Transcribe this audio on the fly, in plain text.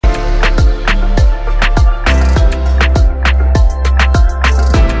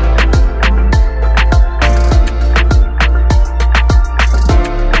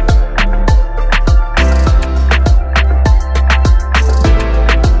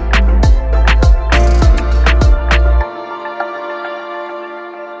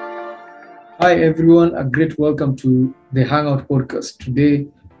Hi everyone, a great welcome to the Hangout podcast. Today,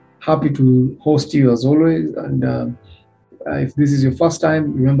 happy to host you as always. And if this is your first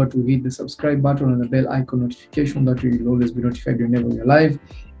time, remember to hit the subscribe button and the bell icon notification that you will always be notified whenever we are live.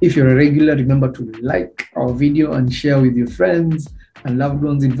 If you're a regular, remember to like our video and share with your friends and loved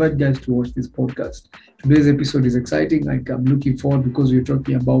ones. Invite guys to watch this podcast. Today's episode is exciting. I'm looking forward because we're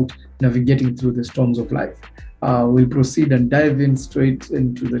talking about navigating through the storms of life. We'll proceed and dive in straight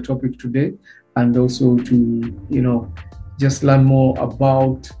into the topic today, and also to just learn more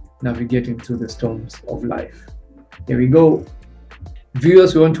about navigating through the storms of life. Here we go.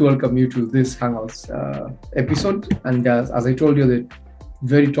 Viewers, we want to welcome you to this Hangouts episode. And as I told you, the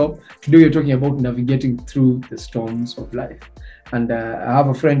very top, today we're talking about navigating through the storms of life. And I have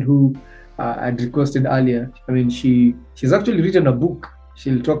a friend who I'd requested earlier. She's actually written a book.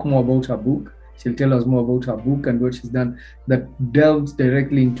 She'll talk more about her book. She'll tell us more about her book and what she's done that delves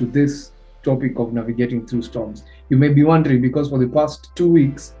directly into this topic of navigating through storms. You may be wondering, because for the past 2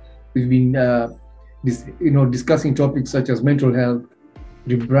 weeks, we've been discussing topics such as mental health,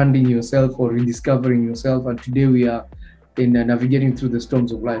 rebranding yourself or rediscovering yourself. And today we are in navigating through the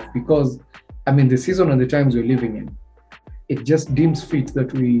storms of life, because the season and the times we're living in, it just deems fit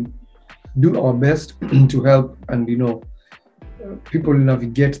that we do our best to help and people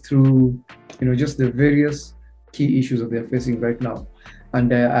navigate through just the various key issues that they're facing right now.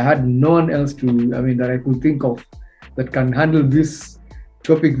 And I had no one else that I could think of that can handle this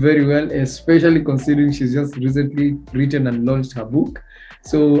topic very well, especially considering she's just recently written and launched her book.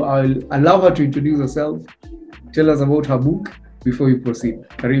 So I'll allow her to introduce herself, tell us about her book before we proceed.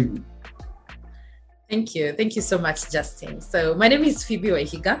 Karibu. Thank you. Thank you so much, Justin. So my name is Phoebe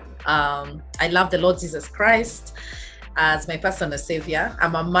Waihiga. I love the Lord Jesus Christ as my personal savior.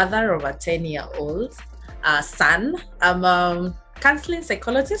 I'm a mother of a 10-year-old son. I'm a counseling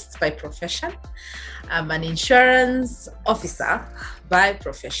psychologist by profession. I'm an insurance officer by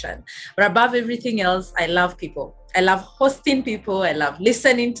profession. But above everything else, I love people. I love hosting people. I love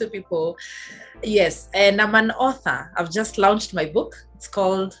listening to people. Yes, and I'm an author. I've just launched my book. It's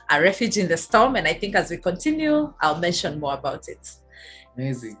called A Refuge in the Storm. And I think as we continue, I'll mention more about it.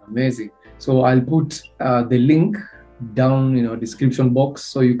 Amazing. So I'll put the link down in our description box,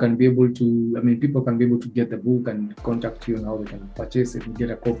 so you can be able to, people can be able to get the book and contact you on how they can purchase it and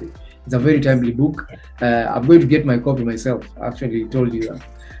get a copy. It's a very timely book. I'm going to get my copy myself. I actually told you that.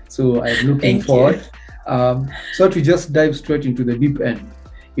 So I'm looking forward. So to just dive straight into the deep end,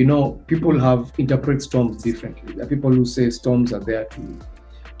 people have interpreted storms differently. There are people who say storms are there to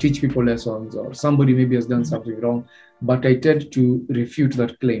teach people lessons, or somebody maybe has done something wrong. But I tend to refute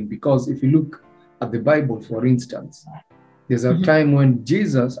that claim, because if you look at the Bible, for instance, there's a time when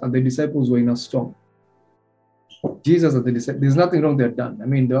Jesus and the disciples were in a storm. Jesus and the disciples, there's nothing wrong they had done.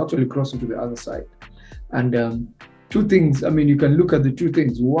 They actually crossed to the other side. And two things, you can look at the two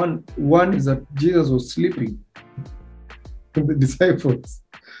things. One is that Jesus was sleeping, and the disciples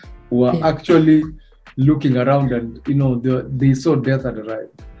were actually looking around, and they saw death had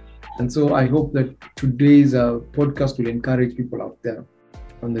arrived. And so I hope that today's podcast will encourage people out there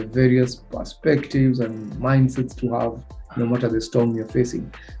on the various perspectives and mindsets to have, no matter the storm you're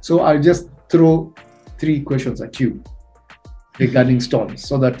facing. So I'll just throw 3 questions at you regarding storms,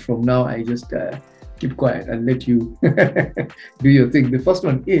 so that from now I just keep quiet and let you do your thing. The first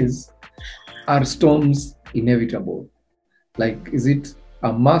one is, are storms inevitable? Like, is it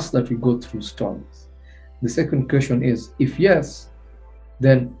a must that we go through storms? The second question is, if yes,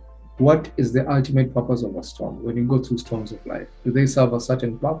 then what is the ultimate purpose of a storm? When you go through storms of life, do they serve a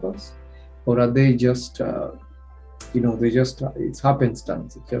certain purpose, or are they just, it's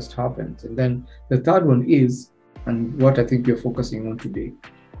happenstance, it just happens? And then the third one is, and what I think you're focusing on today,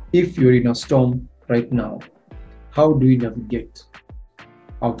 if you're in a storm right now, how do you navigate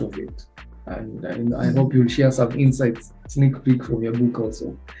out of it? And I hope you'll share some insights, sneak peek from your book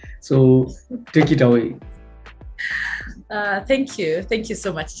also. So take it away. Thank you. Thank you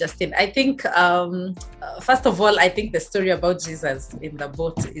so much, Justin. I think, first of all, I think the story about Jesus in the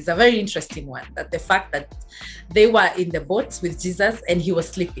boat is a very interesting one. That the fact that they were in the boat with Jesus and he was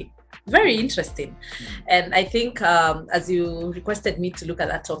sleeping. Very interesting. And I think, as you requested me to look at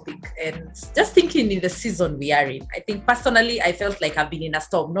that topic, and just thinking in the season we are in, I think personally, I felt like I've been in a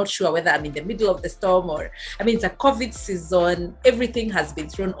storm. Not sure whether I'm in the middle of the storm or, it's a COVID season. Everything has been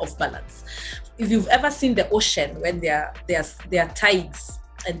thrown off balance. If you've ever seen the ocean when there are tides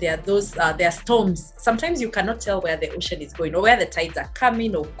and there are storms, sometimes you cannot tell where the ocean is going or where the tides are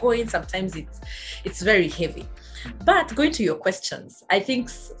coming or going. Sometimes it's very heavy. But going to your questions, I think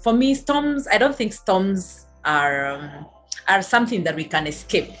for me, I don't think storms are something that we can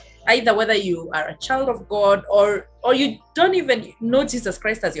escape. either whether you are a child of God or you don't even know Jesus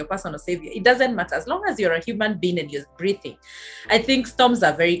Christ as your personal savior. It doesn't matter. As long as you're a human being and you're breathing, I think storms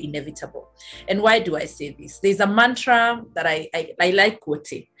are very inevitable. And why do I say this? There's a mantra that I like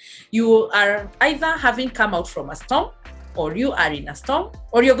quoting. You are either having come out from a storm, or you are in a storm,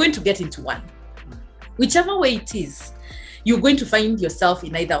 or you're going to get into one. Whichever way it is, you're going to find yourself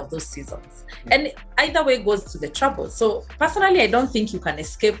in either of those seasons. And either way goes to the trouble. So personally, I don't think you can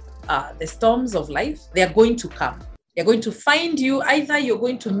escape the storms of life. They are going to come. They're going to find you. Either you're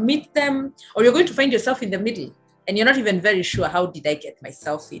going to meet them, or you're going to find yourself in the middle. And you're not even very sure, how did I get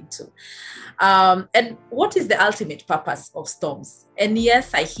myself into? And what is the ultimate purpose of storms? And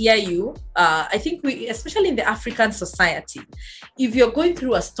yes, I hear you. I think we, especially in the African society, if you're going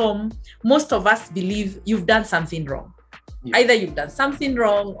through a storm, most of us believe you've done something wrong. Yeah. Either you've done something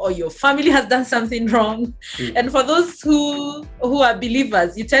wrong, or your family has done something wrong. And for those who are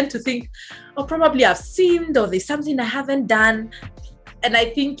believers, you tend to think, oh, probably I've sinned, or there's something I haven't done. And I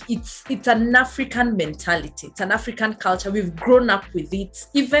think it's an African mentality. It's an African culture. We've grown up with it.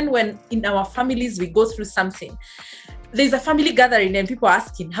 Even when in our families we go through something, there's a family gathering and people are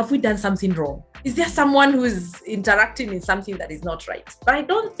asking, have we done something wrong? Is there someone who is interacting in something that is not right? But I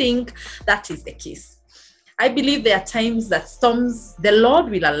don't think that is the case. I believe there are times that storms, the Lord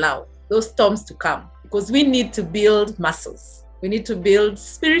will allow those storms to come, because we need to build muscles. We need to build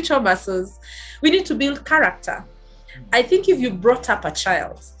spiritual muscles. We need to build character. I think if you brought up a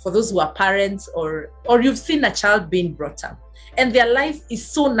child, for those who are parents, or you've seen a child being brought up, and their life is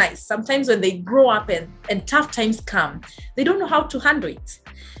so nice, sometimes when they grow up and tough times come, they don't know how to handle it.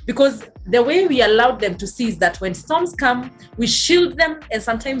 Because the way we allowed them to see is that when storms come, we shield them, and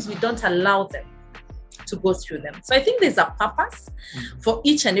sometimes we don't allow them to go through them. So I think there's a purpose for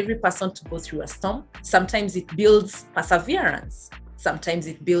each and every person to go through a storm. Sometimes it builds perseverance. Sometimes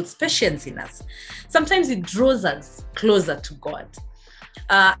it builds patience in us. Sometimes it draws us closer to God.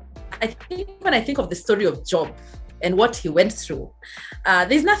 I think when I think of the story of Job and what he went through,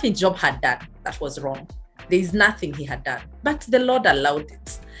 there's nothing Job had done that was wrong. There's nothing he had done, but the Lord allowed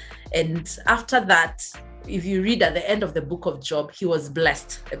it. And after that, if you read at the end of the book of Job, he was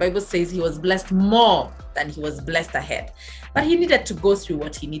blessed. The Bible says he was blessed more than he was blessed ahead. But he needed to go through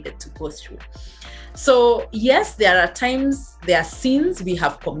what he needed to go through. So yes, there are times, there are sins we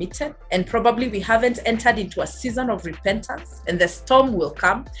have committed, and probably we haven't entered into a season of repentance, and the storm will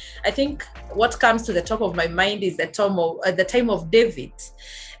come. I think what comes to the top of my mind is the time of David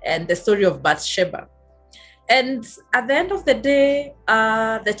and the story of Bathsheba. And at the end of the day,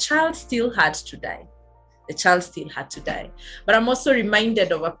 the child still had to die. The child still had to die. But I'm also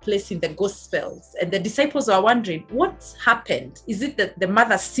reminded of a place in the Gospels, and the disciples are wondering, what happened? Is it that the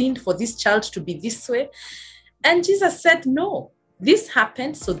mother sinned for this child to be this way? And Jesus said, no, this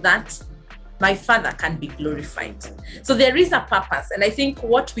happened so that my Father can be glorified. So there is a purpose. And I think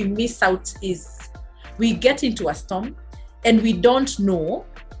what we miss out is we get into a storm and we don't know,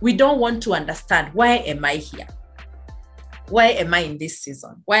 we don't want to understand, why am I here? Why am I in this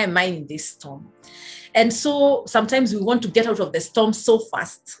season? Why am I in this storm? And so sometimes we want to get out of the storm so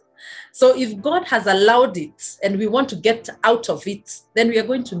fast. So if God has allowed it and we want to get out of it, then we are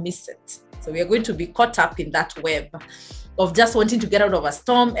going to miss it. So we are going to be caught up in that web of just wanting to get out of a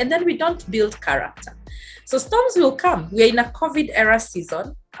storm, and then we don't build character. So storms will come. We are in a COVID era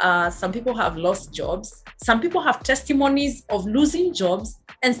season. Some people have lost jobs. Some people have testimonies of losing jobs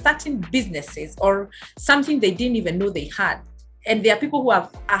and starting businesses or something they didn't even know they had. And there are people who are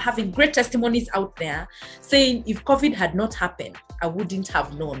having great testimonies out there saying, if COVID had not happened, I wouldn't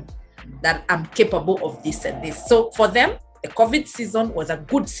have known that I'm capable of this and this. So for them, the COVID season was a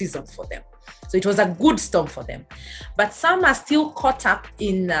good season for them. So it was a good storm for them. But some are still caught up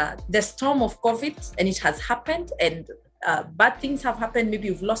in the storm of COVID, and it has happened, and bad things have happened. Maybe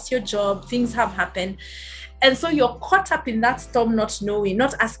you've lost your job, things have happened. And so you're caught up in that storm, not knowing,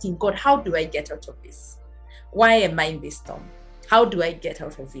 not asking God, how do I get out of this? Why am I in this storm? How do I get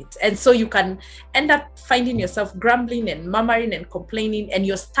out of it? And so you can end up finding yourself grumbling and murmuring and complaining, and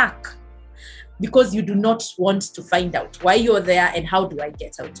you're stuck because you do not want to find out why you're there and how do I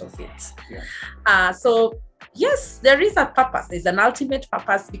get out of it. Yeah. So yes, there is a purpose. There's an ultimate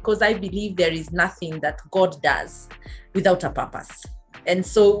purpose, because I believe there is nothing that God does without a purpose. And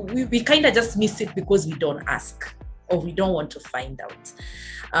so we kind of just miss it because we don't ask, or we don't want to find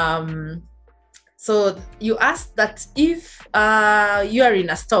out. So you asked that if you are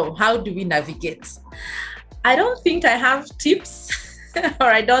in a storm, how do we navigate? I don't think I have tips or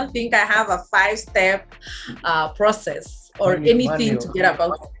I don't think I have a 5-step process or anything to get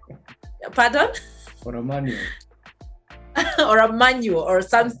about. Pardon? Or a manual. or a manual or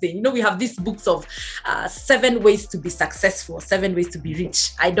something. You know, we have these books of 7 ways to be successful, 7 ways to be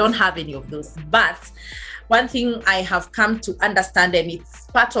rich. I don't have any of those. But one thing I have come to understand, and it's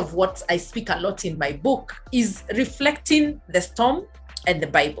part of what I speak a lot in my book, is reflecting the storm and the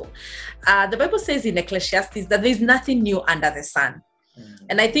Bible. The Bible says in Ecclesiastes that there's nothing new under the sun.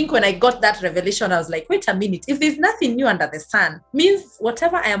 And I think when I got that revelation, I was like, wait a minute, if there's nothing new under the sun, means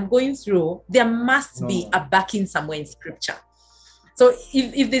whatever I am going through, there must be a backing somewhere in scripture. So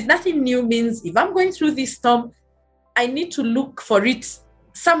if there's nothing new, means if I'm going through this storm, I need to look for it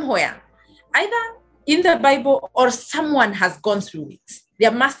somewhere, either in the Bible or someone has gone through it.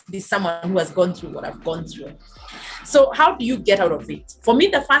 There must be someone who has gone through what I've gone through. So how do you get out of it? For me,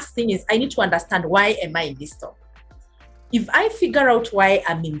 the first thing is I need to understand, why am I in this storm? If I figure out why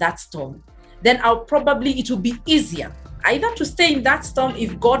I'm in that storm, then it will be easier either to stay in that storm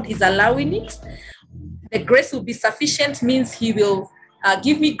if God is allowing it. The grace will be sufficient, means he will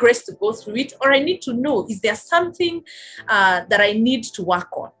give me grace to go through it. Or I need to know, is there something that I need to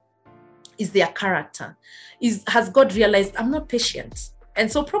work on? Is there character? Has God realized I'm not patient? And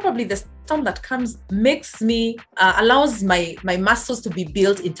so probably the storm that comes makes me, allows my muscles to be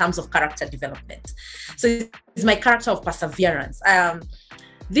built in terms of character development. So it's my character of perseverance.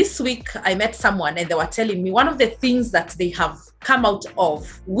 This week, I met someone and they were telling me one of the things that they have come out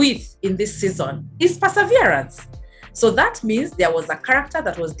of with in this season is perseverance. So that means there was a character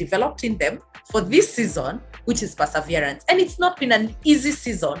that was developed in them for this season, which is perseverance. And it's not been an easy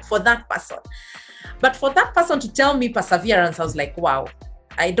season for that person. But for that person to tell me perseverance, I was like, wow,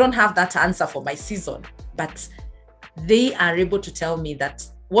 I don't have that answer for my season. But they are able to tell me that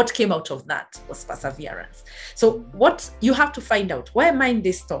what came out of that was perseverance. So what you have to find out, why am I in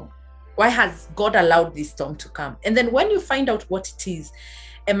this storm? Why has God allowed this storm to come? And then when you find out what it is,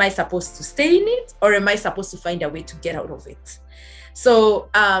 am I supposed to stay in it, or am I supposed to find a way to get out of it? So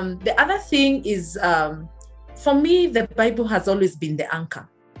the other thing is, for me, the Bible has always been the anchor.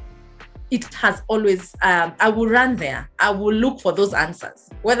 It has always, I will run there. I will look for those answers.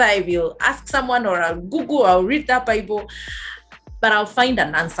 Whether I will ask someone or I'll Google or I'll read that Bible, but I'll find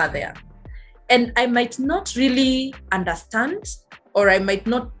an answer there. And I might not really understand, or I might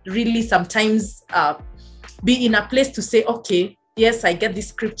not really sometimes be in a place to say, okay, yes, I get this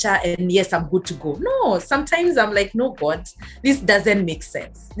scripture and yes, I'm good to go. No, sometimes I'm like, no, God, this doesn't make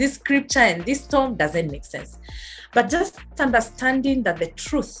sense. This scripture and this storm doesn't make sense. But just understanding that the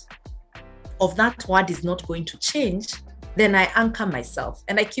truth of that word is not going to change, then I anchor myself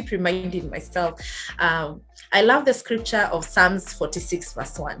and I keep reminding myself. I love the scripture of Psalms 46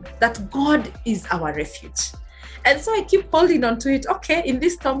 verse 1, that God is our refuge. And so I keep holding on to it. Okay, in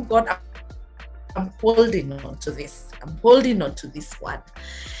this storm, God, I'm holding on to this. I'm holding on to this word.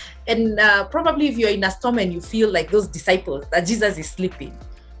 And probably if you're in a storm and you feel like those disciples, that Jesus is sleeping,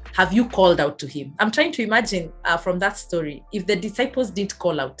 have you called out to him? I'm trying to imagine from that story, if the disciples didn't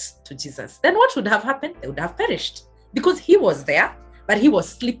call out to Jesus, then what would have happened? They would have perished, because he was there, but he was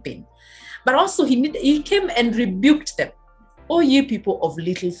sleeping. But also he came and rebuked them. O ye people of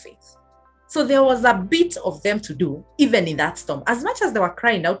little faith. So there was a bit of them to do, even in that storm. As much as they were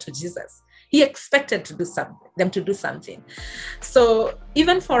crying out to Jesus, he expected them to do something. So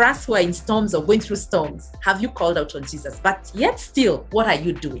even for us who are in storms or going through storms, have you called out on Jesus? But yet still, what are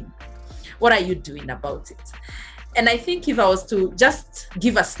you doing? What are you doing about it? And I think if I was to just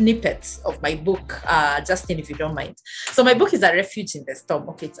give a snippet of my book, Justin, if you don't mind. So my book is A Refuge in the Storm.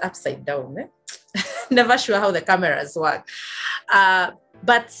 Okay, it's upside down. Never sure how the cameras work.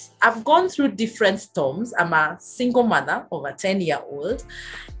 But I've gone through different storms. I'm a single mother of a 10-year-old.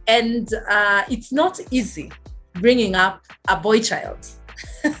 And it's not easy bringing up a boy child.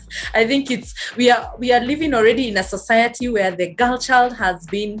 I think we are living already in a society where the girl child has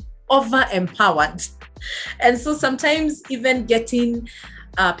been over-empowered. And so sometimes even getting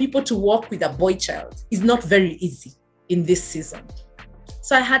people to walk with a boy child is not very easy in this season.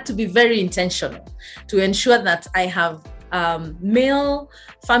 So I had to be very intentional to ensure that I have male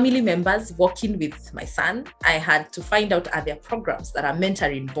family members working with my son. I had to find out, are there programs that are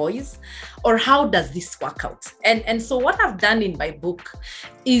mentoring boys, or how does this work out? And so what I've done in my book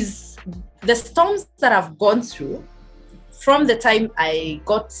is the storms that I've gone through from the time I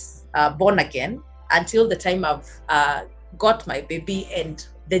got born again until the time I've got my baby, and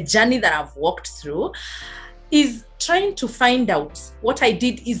the journey that I've walked through is trying to find out. What I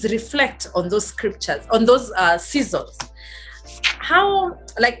did is reflect on those scriptures, on those seasons. How,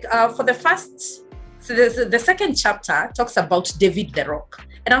 for the first, so the second chapter talks about David the rock.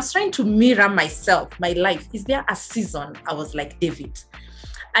 And I was trying to mirror myself, my life. Is there a season I was like David?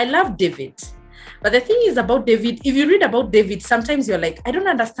 I love David. But the thing is about David, if you read about David, sometimes you're like, I don't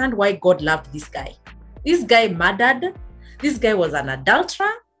understand why God loved this guy. This guy murdered. This guy was an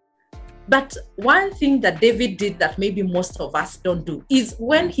adulterer. But one thing that David did that maybe most of us don't do is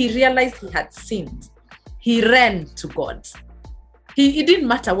when he realized he had sinned, he ran to God. It didn't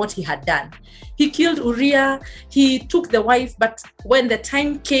matter what he had done. He killed Uriah, he took the wife, but when the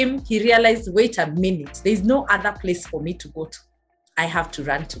time came, he realized, wait a minute, there's no other place for me to go to. I have to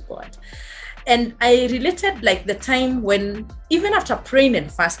run to God. And I related like the time when, even after praying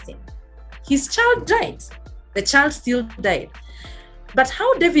and fasting, his child died. The child still died. But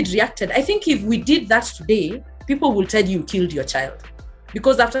how David reacted, I think if we did that today, people will tell you killed your child.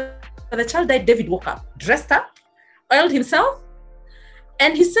 Because after the child died, David woke up, dressed up, oiled himself,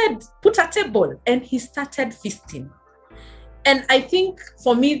 and he said, put a table, and he started feasting. And I think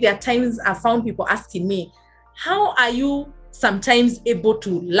for me, there are times I found people asking me, how are you sometimes able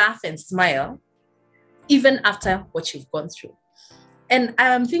to laugh and smile even after what you've gone through? And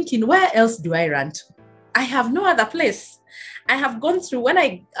I'm thinking, where else do I run to? I have no other place. I have gone through, when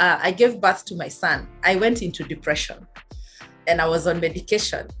I gave birth to my son, I went into depression and I was on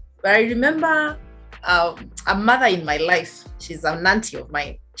medication. But I remember a mother in my life, she's an auntie of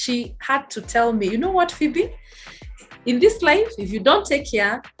mine, she had to tell me, you know what, Phoebe, in this life, if you don't take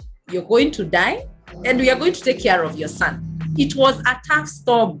care, you're going to die, and we are going to take care of your son. It was a tough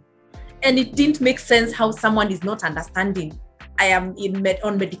storm, and it didn't make sense how someone is not understanding. I am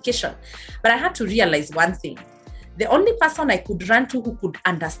on medication, but I had to realize one thing. The only person I could run to who could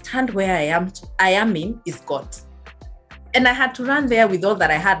understand where I am in is God. And I had to run there with all that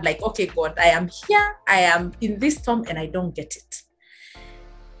I had, like, okay, God, I am here, I am in this storm, and I don't get it.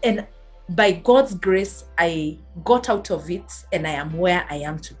 And by God's grace, I got out of it, and I am where I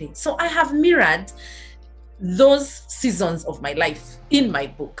am today. So I have mirrored those seasons of my life in my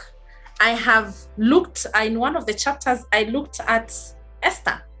book. I have looked, in one of the chapters, I looked at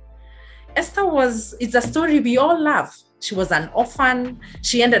Esther. Esther it's a story we all love. She was an orphan.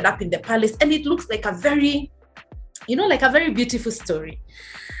 She ended up in the palace, and it looks like a very beautiful story.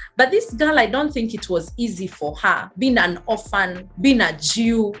 But this girl, I don't think it was easy for her, being an orphan, being a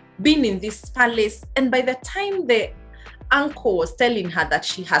Jew, being in this palace. And by the time the uncle was telling her that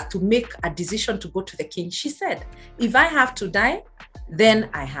she has to make a decision to go to the king, she said, if I have to die, then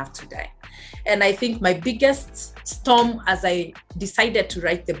I have to die. And I think my biggest storm as I decided to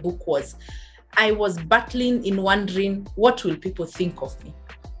write the book was, I was battling in wondering, what will people think of me?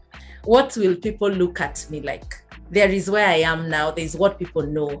 What will people look at me like? There is where I am now. There's what people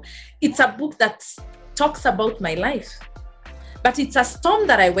know. It's a book that talks about my life, but it's a storm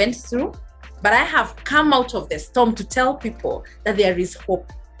that I went through, but I have come out of the storm to tell people that there is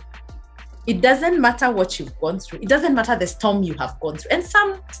hope. It doesn't matter what you've gone through. It doesn't matter the storm you have gone through. And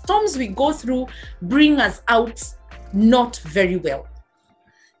some storms we go through bring us out not very well.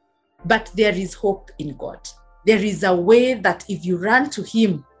 But there is hope in God. There is a way that if you run to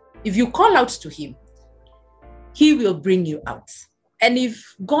Him, if you call out to Him, He will bring you out. And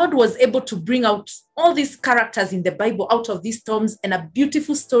if God was able to bring out all these characters in the Bible out of these storms, and a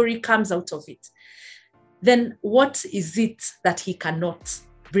beautiful story comes out of it, then what is it that He cannot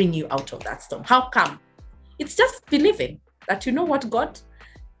bring you out of that storm? How come? It's just believing that, you know what, God,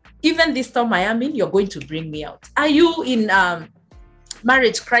 even this storm I am in, you're going to bring me out. Are you in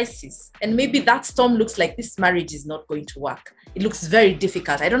marriage crisis? And maybe that storm looks like this marriage is not going to work. It looks very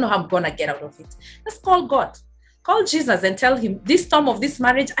difficult. I don't know how I'm going to get out of it. Just call God. Call Jesus and tell Him, this storm of this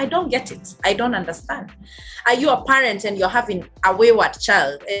marriage, I don't get it. I don't understand. Are you a parent and you're having a wayward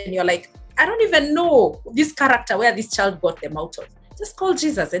child and you're like, I don't even know this character, where this child got them out of? Just call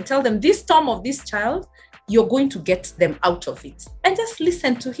Jesus and tell them, this storm of this child, you're going to get them out of it. And just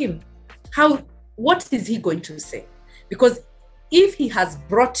listen to Him. What is He going to say? Because if He has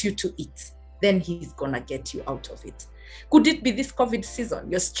brought you to it, then He's going to get you out of it. Could it be this COVID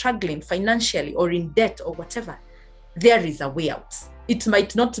season? You're struggling financially or in debt or whatever. There is a way out. It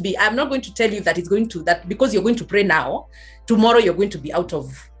might not be, I'm not going to tell you that it's going to, that because you're going to pray now, tomorrow you're going to be out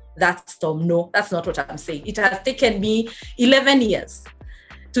of that storm. No, that's not what I'm saying. It has taken me 11 years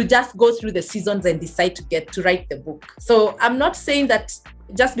to just go through the seasons and decide to write the book. So I'm not saying that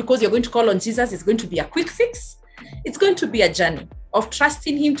just because you're going to call on Jesus, it's going to be a quick fix. It's going to be a journey of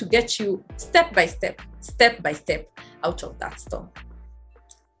trusting Him to get you step by step out of that storm.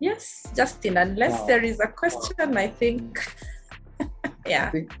 Yes, Justin, unless there is a question, I think. Yeah.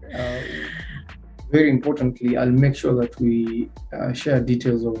 I think, very importantly, I'll make sure that we share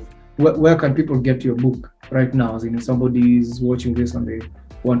details of where can people get your book right now. As in, somebody is watching this and they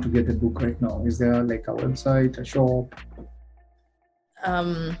want to get the book right now. Is there like a website, a shop?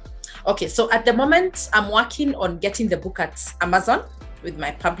 Okay, so at the moment, I'm working on getting the book at Amazon with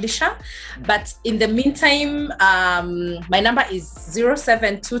my publisher. But in the meantime, my number is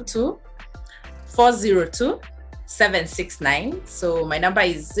 0722 402 769. So my number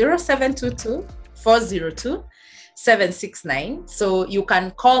is 0722 402 769. So you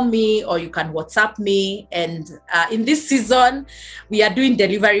can call me or you can WhatsApp me. And in this season, we are doing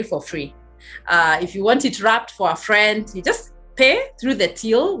delivery for free. If you want it wrapped for a friend, you just pay through the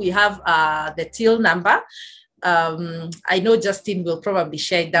till. We have the till number. I know Justin will probably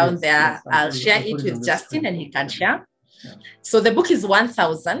share it down there. Yes, I'll share it with Justin and he can share. Yeah. So the book is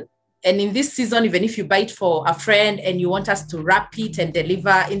 1,000. And in this season, even if you buy it for a friend and you want us to wrap it and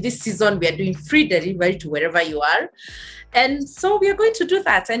deliver, in this season, we are doing free delivery to wherever you are. And so we are going to do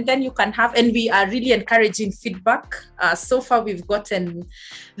that. And then you can have, and we are really encouraging feedback. So far, we've gotten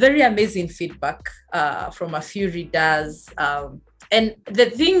very amazing feedback from a few readers. And the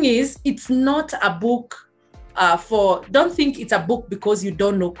thing is, it's not a book don't think it's a book because you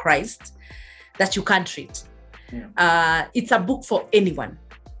don't know Christ that you can't read. Yeah. It's a book for anyone.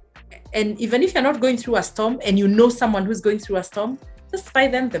 And even if you're not going through a storm and you know someone who's going through a storm, just buy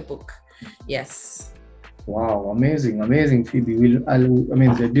them the book. Yes. Wow, amazing, Phoebe.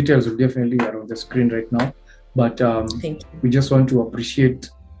 The details will definitely are on the screen right now. But Thank you. We just want to appreciate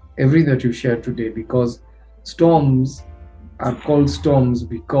everything that you shared today, because storms are called storms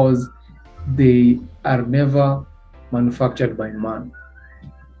because they are never manufactured by man.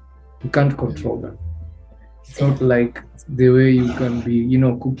 You can't control them. It's not like the way you can be,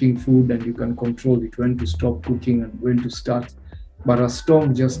 cooking food and you can control it, when to stop cooking and when to start. But a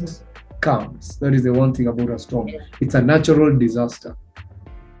storm just comes. That is the one thing about a storm. It's a natural disaster.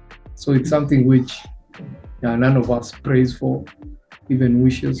 So it's something which none of us prays for, even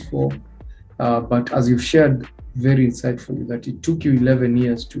wishes for. But as you've shared very insightfully, that it took you 11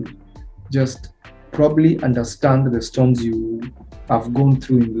 years to just probably understand the storms you have gone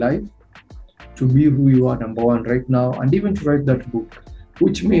through in life, to be who you are, number one, right now, and even to write that book,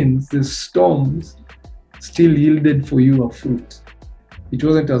 which means the storms still yielded for you a fruit. It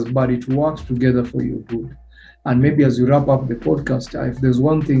wasn't as bad. It worked together for your good. And maybe as you wrap up the podcast, if there's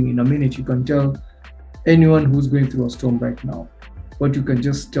one thing in a minute you can tell anyone who's going through a storm right now, what you can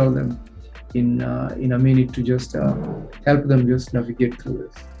just tell them in a minute to just help them just navigate through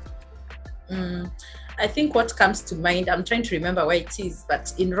this. I think what comes to mind, I'm trying to remember where it is,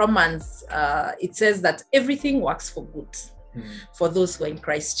 but in Romans, it says that everything works for good for those who are in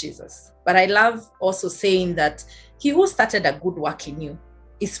Christ Jesus. But I love also saying that he who started a good work in you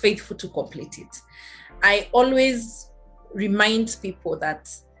is faithful to complete it. I always remind people that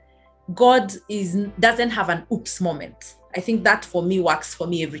God doesn't have an oops moment. I think that for me works for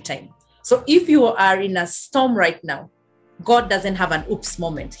me every time. So if you are in a storm right now, God doesn't have an oops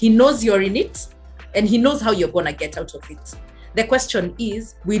moment. He knows you're in it and he knows how you're going to get out of it. The question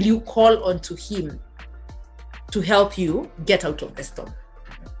is, will you call onto him to help you get out of the storm?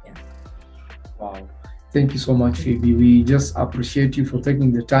 Yeah. Wow. Thank you so much, Phoebe. We just appreciate you for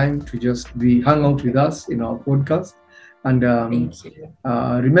taking the time to just hang out with us in our podcast. And Thank you.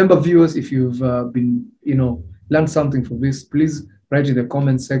 Remember, viewers, if you've learned something from this, please write in the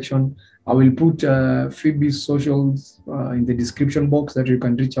comment section. I will put Phoebe's socials in the description box, that you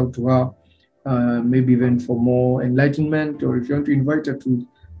can reach out to her, maybe even for more enlightenment, or if you want to invite her to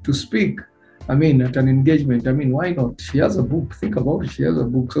speak, at an engagement. Why not? She has a book. Think about it. She has a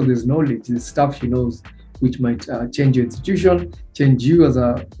book. So there's knowledge, there's stuff she knows, which might change your institution, change you as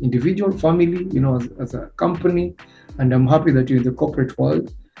an individual, family, as a company. And I'm happy that you're in the corporate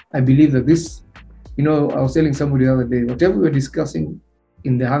world. I believe that this, I was telling somebody the other day, whatever we're discussing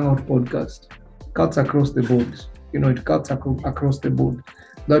in the HangOut podcast cuts across the board. It cuts across the board.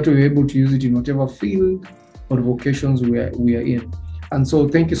 That we're able to use it in whatever field or vocations we are in. And so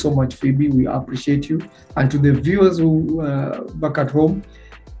thank you so much, Phoebe. We appreciate you. And to the viewers who back at home,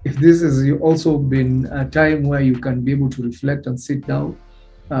 if this has also been a time where you can be able to reflect and sit down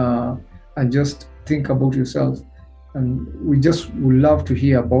and just think about yourself, and we just would love to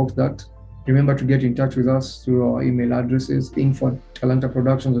hear about that. Remember to get in touch with us through our email addresses,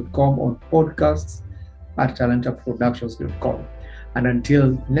 info@talentaproductions.com, or podcasts@talentaproductions.com. And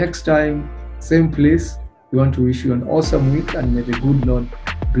until next time, same place, we want to wish you an awesome week, and may the good Lord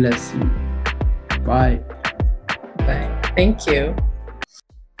bless you. Bye. Bye. Thank you.